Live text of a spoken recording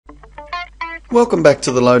Welcome back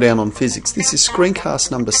to the Lowdown on Physics. This is screencast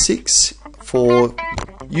number 6 for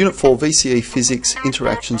Unit 4 VCE Physics,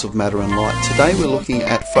 Interactions of Matter and Light. Today we're looking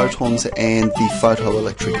at photons and the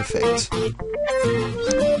photoelectric effect.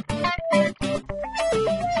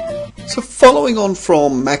 So following on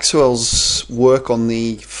from Maxwell's work on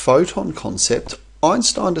the photon concept,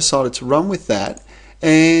 Einstein decided to run with that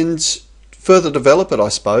and further develop it, I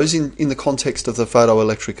suppose, in the context of the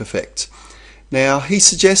photoelectric effect. Now, he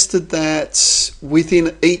suggested that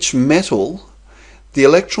within each metal, the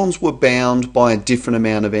electrons were bound by a different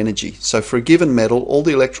amount of energy. So for a given metal, all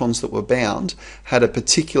the electrons that were bound had a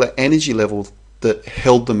particular energy level that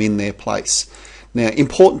held them in their place. Now,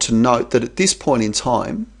 important to note that at this point in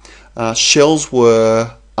time, shells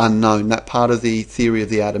were unknown. That part of the theory of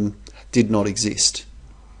the atom did not exist.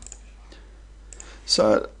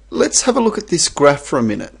 So let's have a look at this graph for a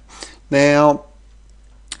minute. Now,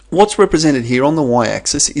 what's represented here on the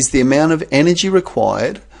y-axis is the amount of energy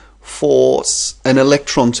required for an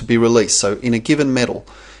electron to be released. So in a given metal,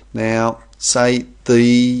 now say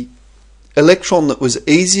the electron that was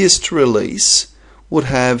easiest to release would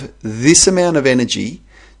have this amount of energy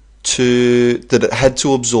that it had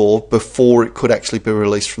to absorb before it could actually be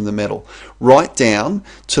released from the metal, right down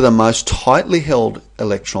to the most tightly held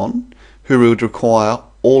electron, who would require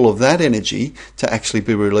all of that energy to actually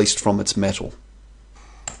be released from its metal.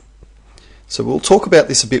 So we'll talk about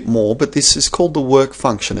this a bit more, but this is called the work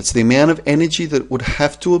function. It's the amount of energy that it would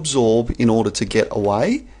have to absorb in order to get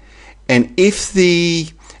away. And if the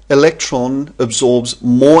electron absorbs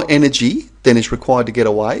more energy than is required to get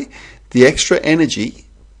away, the extra energy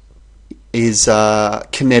is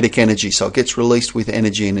kinetic energy, so it gets released with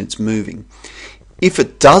energy and it's moving. If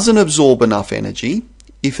it doesn't absorb enough energy,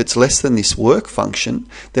 if it's less than this work function,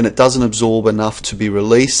 then it doesn't absorb enough to be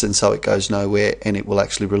released, and so it goes nowhere, and it will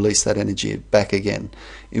actually release that energy back again.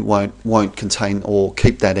 It won't contain or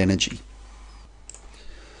keep that energy.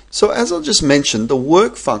 So as I just mentioned, the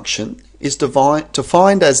work function is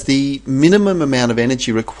defined as the minimum amount of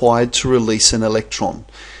energy required to release an electron.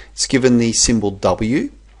 It's given the symbol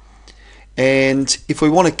W, and if we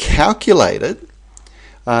want to calculate it,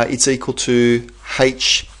 it's equal to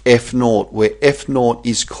F0, where F0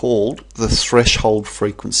 is called the threshold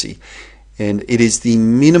frequency, and it is the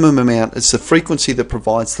minimum amount, it's the frequency that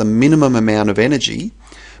provides the minimum amount of energy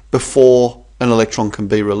before an electron can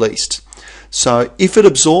be released. So if it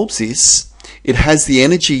absorbs this, it has the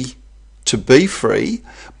energy to be free,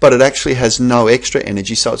 but it actually has no extra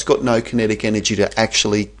energy, so it's got no kinetic energy to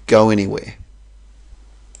actually go anywhere.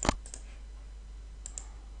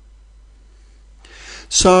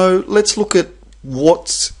 So let's look at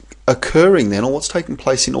what's occurring then, or what's taking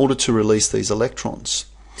place in order to release these electrons.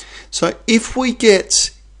 So if we get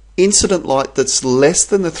incident light that's less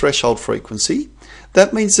than the threshold frequency,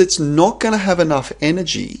 that means it's not going to have enough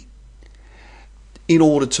energy in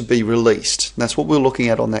order to be released. And that's what we're looking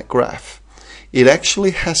at on that graph. It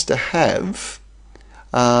actually has to have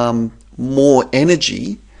more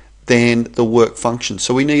energy than the work function.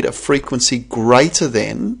 So we need a frequency greater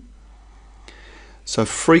than, so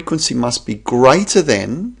frequency must be greater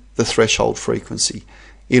than the threshold frequency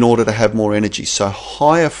in order to have more energy. So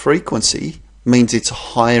higher frequency means it's a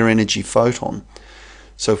higher energy photon.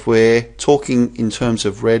 So if we're talking in terms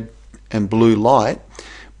of red and blue light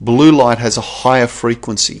has a higher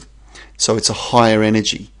frequency, so it's a higher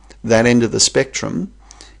energy. That end of the spectrum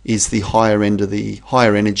is the higher end of the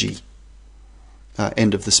higher energy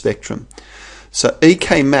end of the spectrum. So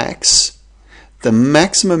EK max, the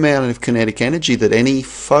maximum amount of kinetic energy that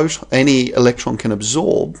any electron can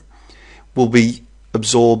absorb, will be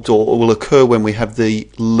absorbed or will occur when we have the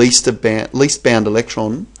least bound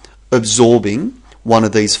electron absorbing one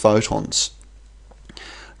of these photons.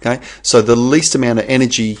 Okay, so the least amount of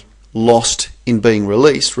energy lost in being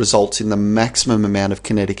released results in the maximum amount of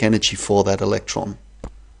kinetic energy for that electron.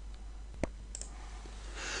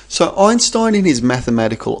 So Einstein, in his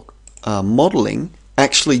mathematical modeling,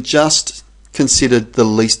 actually just considered the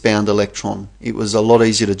least bound electron. It was a lot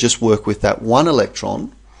easier to just work with that one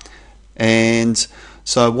electron, and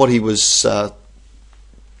so what he was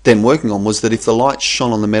then working on was that if the light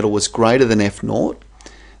shone on the metal was greater than F0,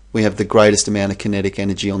 we have the greatest amount of kinetic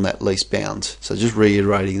energy on that least bound. So just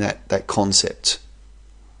reiterating that concept.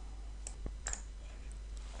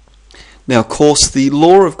 Now, of course, the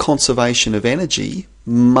law of conservation of energy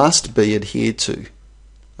must be adhered to.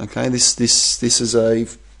 Okay, this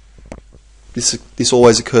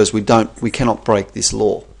always occurs. We cannot break this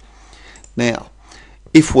law. Now,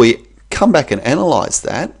 if we come back and analyze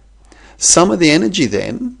that, some of the energy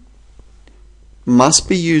then must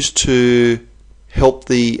be used to help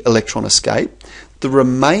the electron escape. The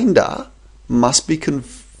remainder must be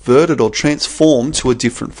converted or transformed to a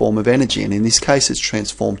different form of energy, and in this case it's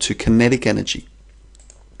transformed to kinetic energy.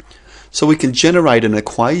 So we can generate an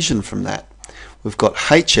equation from that. We've got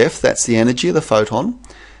HF, that's the energy of the photon,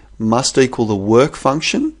 must equal the work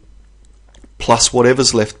function plus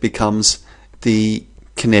whatever's left becomes the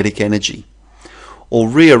kinetic energy. Or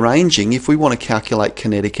rearranging, if we want to calculate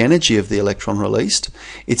kinetic energy of the electron released,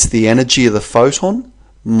 it's the energy of the photon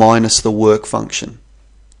minus the work function.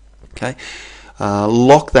 Okay,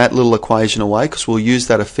 lock that little equation away because we'll use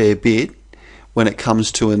that a fair bit when it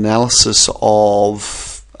comes to analysis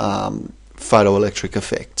of photoelectric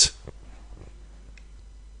effect.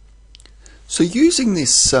 So using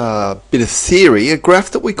this bit of theory, a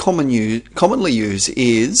graph that we commonly use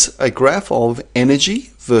is a graph of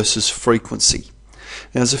energy versus frequency.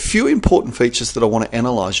 Now there's a few important features that I want to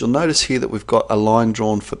analyse. You'll notice here that we've got a line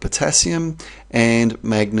drawn for potassium and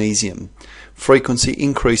magnesium. Frequency,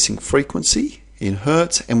 increasing frequency in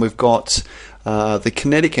hertz, and we've got the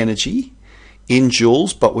kinetic energy in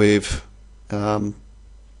joules, but we've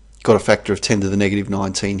got a factor of 10 to the negative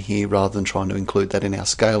 19 here rather than trying to include that in our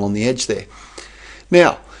scale on the edge there.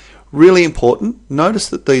 Now, really important, notice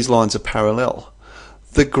that these lines are parallel.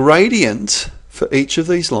 The gradient for each of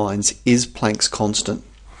these lines is Planck's constant.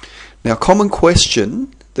 Now, a common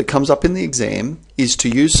question that comes up in the exam is to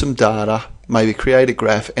use some data, maybe create a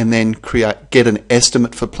graph, and then get an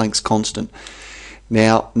estimate for Planck's constant.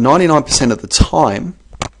 Now, 99% of the time,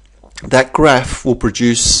 that graph will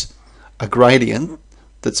produce a gradient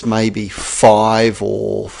that's maybe 5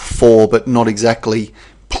 or 4, but not exactly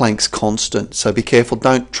Planck's constant. So be careful,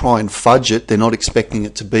 don't try and fudge it. They're not expecting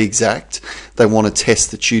it to be exact. They want to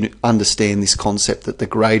test that you understand this concept that the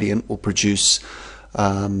gradient will produce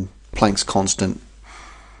Planck's constant.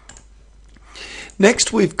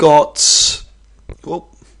 Next we've got,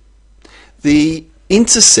 the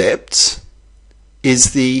intercept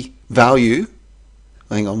is the value,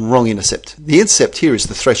 hang on, wrong intercept. The intercept here is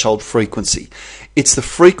the threshold frequency. It's the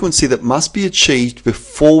frequency that must be achieved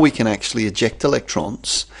before we can actually eject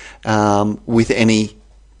electrons with any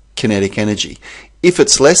kinetic energy. If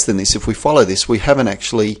it's less than this, if we follow this, we haven't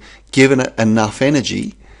actually given it enough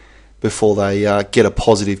energy before they get a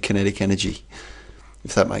positive kinetic energy,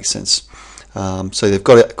 if that makes sense. So they've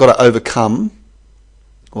got to overcome.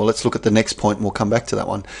 Well, let's look at the next point and we'll come back to that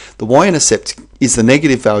one. The y-intercept is the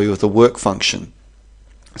negative value of the work function.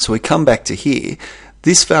 So we come back to here.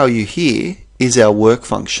 This value here is our work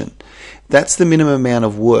function. That's the minimum amount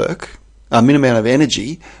of work, minimum amount of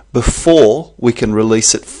energy before we can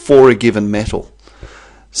release it for a given metal.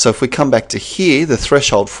 So if we come back to here, the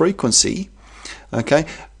threshold frequency, okay,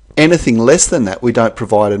 anything less than that, we don't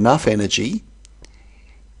provide enough energy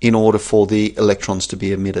in order for the electrons to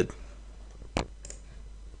be emitted.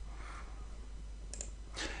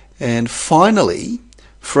 And finally,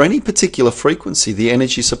 for any particular frequency, the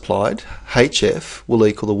energy supplied, HF, will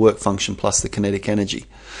equal the work function plus the kinetic energy.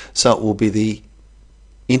 So it will be the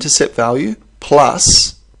intercept value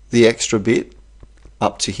plus the extra bit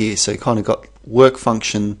up to here. So you kind of got work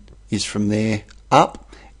function is from there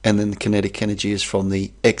up, and then the kinetic energy is from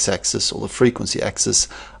the x-axis or the frequency axis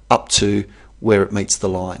up to where it meets the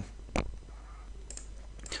line.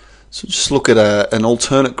 So just look at an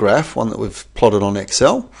alternate graph, one that we've plotted on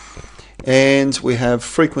Excel. And we have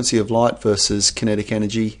frequency of light versus kinetic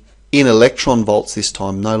energy in electron volts this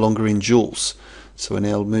time, no longer in joules. So we're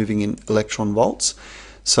now moving in electron volts.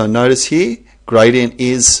 So notice here, gradient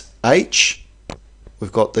is H.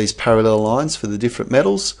 We've got these parallel lines for the different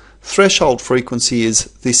metals. Threshold frequency is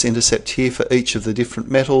this intercept here for each of the different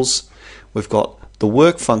metals. We've got the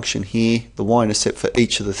work function here, the y-intercept for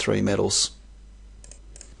each of the three metals.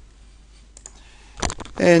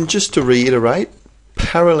 And just to reiterate,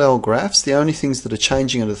 parallel graphs, the only things that are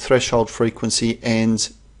changing are the threshold frequency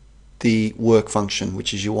and the work function,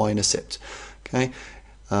 which is your y-intercept. Okay,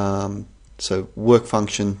 so work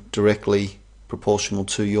function directly proportional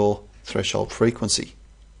to your threshold frequency.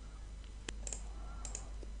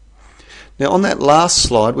 Now on that last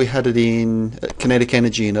slide we had it in kinetic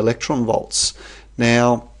energy in electron volts.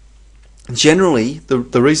 Now generally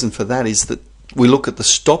the reason for that is that we look at the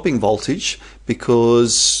stopping voltage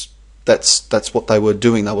because that's what they were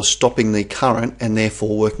doing. They were stopping the current and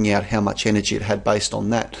therefore working out how much energy it had based on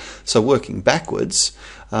that. So working backwards,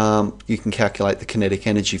 you can calculate the kinetic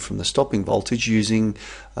energy from the stopping voltage using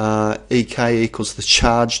EK equals the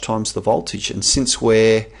charge times the voltage. And since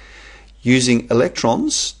we're using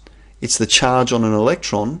electrons, it's the charge on an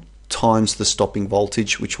electron times the stopping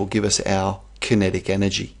voltage, which will give us our kinetic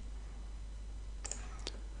energy.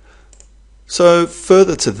 So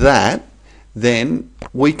further to that, then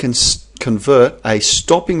we can convert a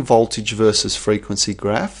stopping voltage versus frequency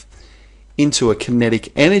graph into a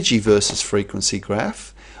kinetic energy versus frequency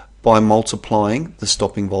graph by multiplying the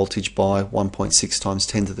stopping voltage by 1.6 times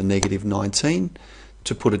 10 to the negative 19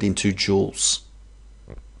 to put it into joules.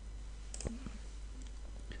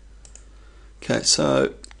 Okay,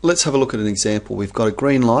 so let's have a look at an example. We've got a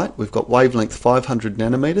green light, we've got wavelength 500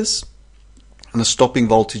 nanometers and a stopping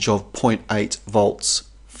voltage of 0.8 volts.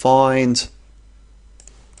 Find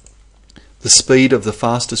the speed of the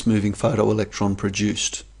fastest moving photoelectron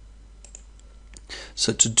produced.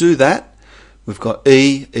 So to do that, we've got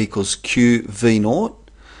E equals Q V naught.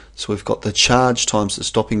 So we've got the charge times the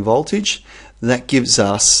stopping voltage. That gives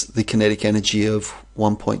us the kinetic energy of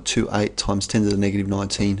 1.28 times 10 to the negative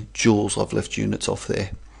 19 joules. I've left units off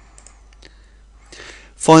there.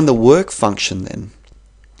 Find the work function then.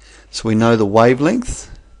 So we know the wavelength,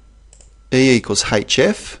 E equals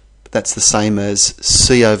HF, but that's the same as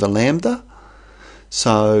C over lambda.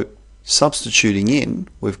 So substituting in,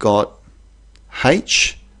 we've got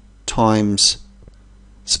H times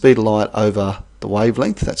speed of light over the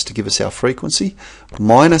wavelength, that's to give us our frequency,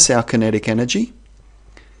 minus our kinetic energy.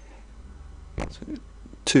 So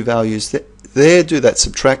two values there, do that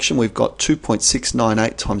subtraction, we've got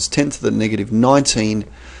 2.698 times 10 to the negative 19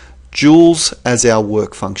 joules as our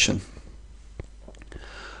work function.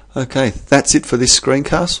 Okay, that's it for this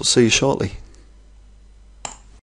screencast. We'll see you shortly.